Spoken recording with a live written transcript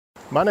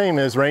My name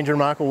is Ranger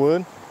Michael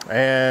Wood,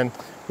 and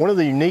one of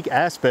the unique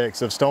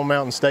aspects of Stone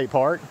Mountain State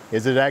Park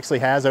is it actually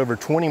has over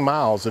 20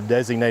 miles of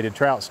designated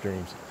trout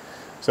streams.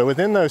 So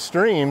within those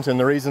streams, and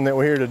the reason that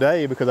we're here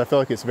today, because I feel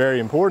like it's very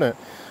important,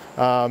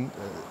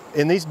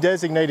 in these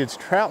designated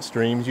trout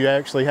streams, you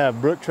actually have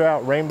brook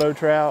trout, rainbow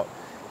trout,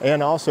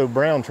 and also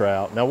brown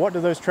trout. Now, what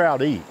do those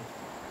trout eat?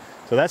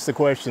 So that's the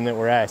question that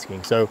we're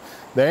asking. So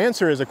the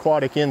answer is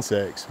aquatic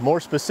insects,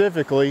 more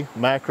specifically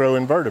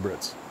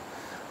macroinvertebrates.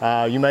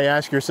 You may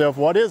ask yourself,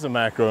 what is a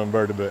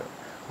macroinvertebrate?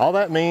 All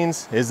that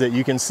means is that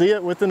you can see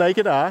it with the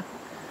naked eye,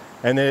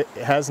 and it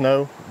has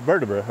no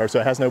vertebra, or so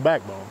it has no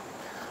backbone.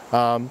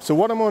 So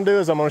what I'm going to do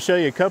is I'm going to show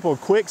you a couple of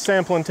quick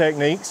sampling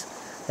techniques,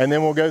 and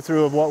then we'll go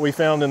through of what we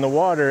found in the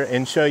water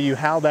and show you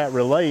how that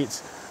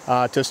relates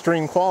to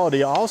stream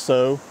quality,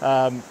 also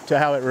to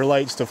how it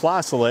relates to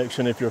fly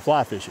selection if you're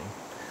fly fishing.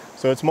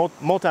 So it's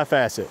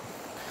multifaceted.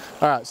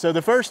 All right, so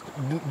the first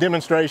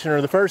demonstration,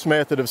 or the first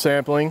method of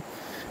sampling,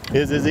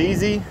 is as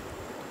easy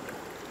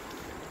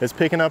as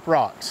picking up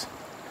rocks.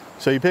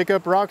 So you pick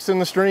up rocks in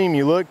the stream,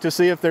 you look to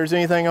see if there's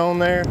anything on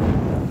there.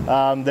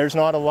 There's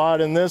not a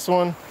lot in this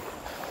one.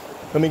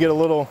 Let me get a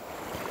little,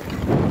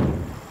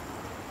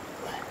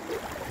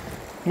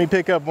 let me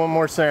pick up one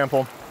more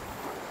sample.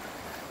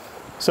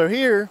 So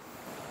here,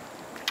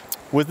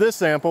 with this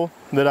sample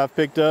that I've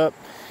picked up,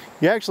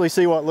 you actually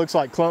see what looks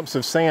like clumps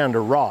of sand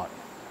or rock.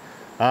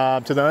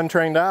 To the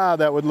untrained eye,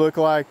 that would look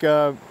like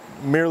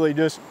merely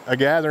just a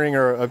gathering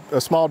or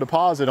a small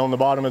deposit on the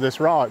bottom of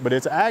this rock, but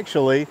it's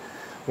actually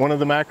one of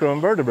the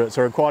macroinvertebrates,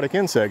 or aquatic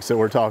insects, that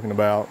we're talking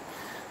about.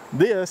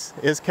 This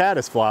is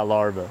Caddisfly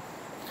Larva.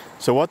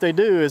 So what they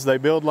do is they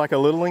build like a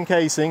little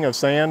encasing of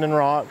sand and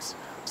rocks.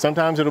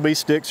 Sometimes it'll be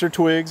sticks or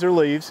twigs or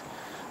leaves,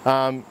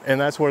 and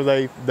that's where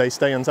they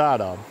stay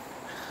inside of.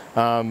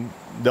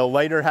 They'll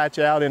later hatch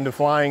out into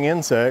flying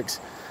insects,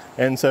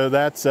 and so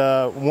that's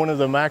one of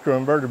the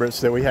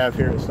macroinvertebrates that we have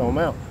here at Stone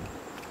Mountain.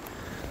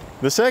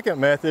 The second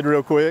method,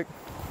 real quick,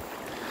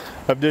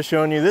 of just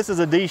showing you, this is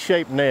a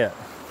D-shaped net.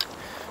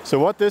 So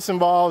what this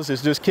involves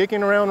is just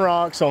kicking around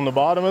rocks on the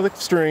bottom of the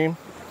stream,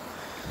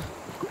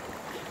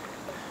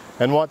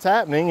 and what's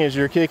happening is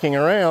you're kicking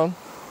around,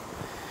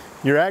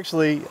 you're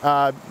actually,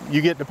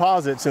 you get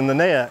deposits in the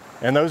net,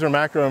 and those are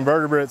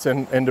macroinvertebrates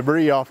and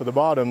debris off of the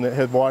bottom that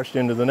have washed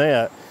into the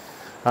net,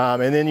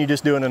 and then you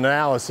just do an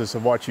analysis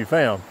of what you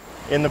found.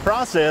 In the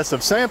process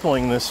of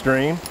sampling this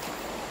stream,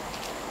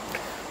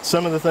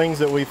 some of the things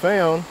that we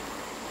found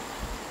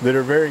that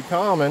are very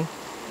common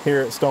here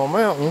at Stone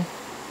Mountain,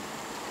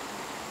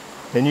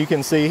 and you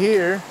can see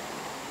here,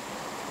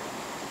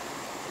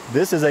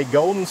 this is a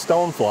golden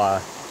stonefly.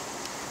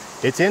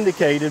 It's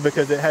indicated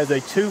because it has a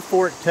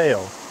two-forked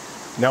tail.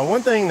 Now,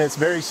 one thing that's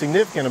very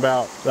significant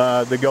about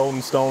the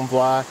golden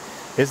stonefly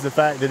is the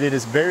fact that it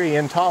is very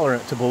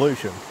intolerant to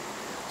pollution.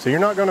 So you're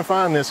not going to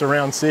find this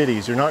around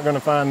cities, you're not going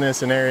to find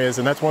this in areas,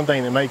 and that's one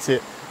thing that makes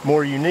it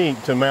more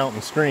unique to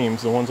mountain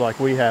streams, the ones like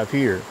we have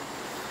here.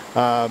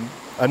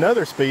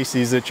 Another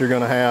species that you're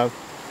going to have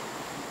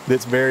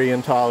that's very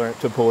intolerant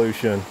to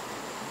pollution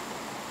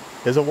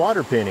is a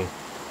water penny.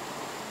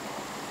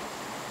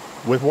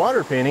 With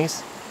water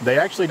pennies, they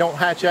actually don't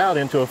hatch out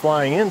into a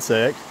flying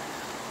insect.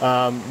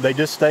 They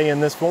just stay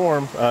in this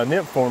form,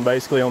 nymph form,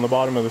 basically on the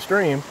bottom of the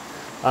stream.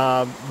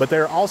 But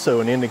they're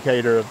also an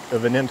indicator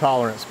of an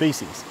intolerant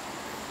species.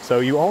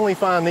 So you only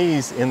find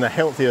these in the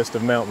healthiest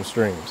of mountain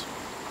streams.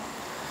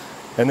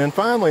 And then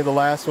finally, the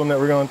last one that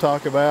we're going to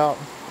talk about,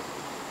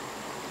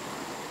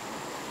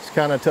 it's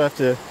kind of tough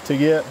to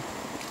get,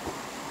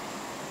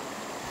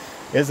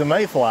 is a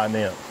Mayfly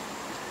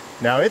Nymph.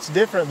 Now, it's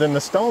different than the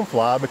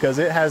stonefly because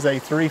it has a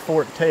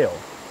three-forked tail,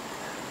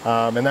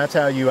 and that's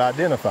how you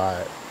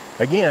identify it.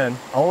 Again,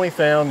 only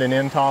found in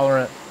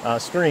intolerant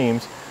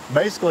streams,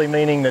 basically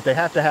meaning that they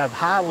have to have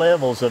high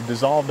levels of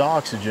dissolved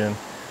oxygen,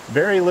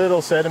 very little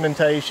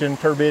sedimentation,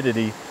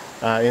 turbidity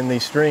in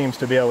these streams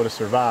to be able to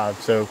survive.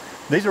 So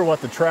these are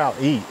what the trout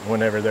eat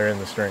whenever they're in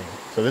the stream.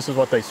 So this is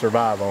what they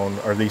survive on,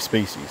 are these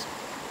species.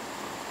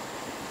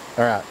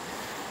 All right,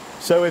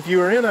 so if you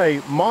were in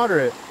a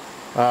moderate,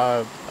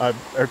 or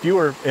if you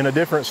were in a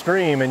different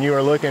stream and you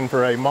were looking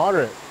for a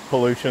moderate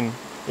pollution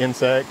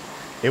insect,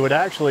 it would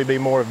actually be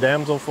more of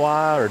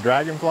damselfly or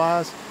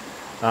dragonflies.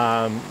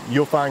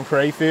 You'll find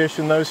crayfish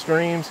in those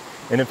streams,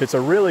 and if it's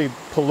a really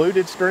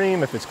polluted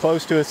stream, if it's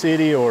close to a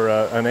city or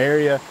an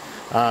area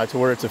to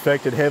where it's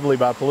affected heavily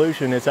by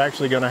pollution, it's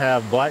actually going to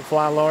have black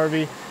fly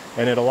larvae,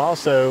 and it'll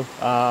also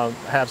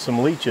have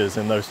some leeches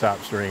in those type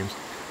streams.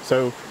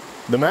 So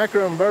the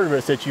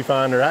macroinvertebrates that you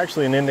find are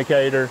actually an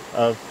indicator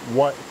of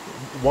what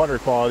water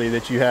quality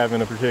that you have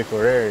in a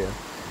particular area.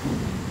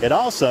 It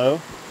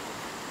also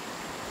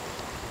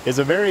is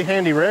a very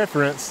handy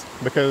reference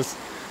because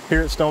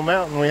here at Stone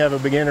Mountain we have a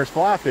beginner's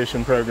fly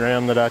fishing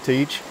program that I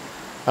teach,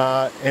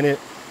 and it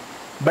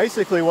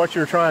basically what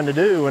you're trying to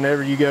do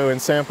whenever you go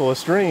and sample a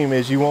stream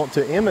is you want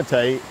to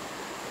imitate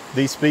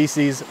these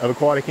species of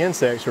aquatic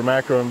insects or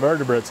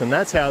macroinvertebrates, and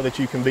that's how that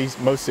you can be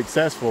most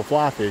successful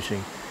fly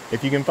fishing.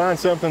 If you can find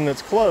something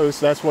that's close,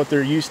 that's what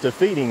they're used to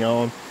feeding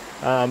on,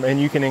 and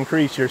you can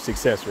increase your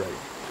success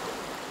rate.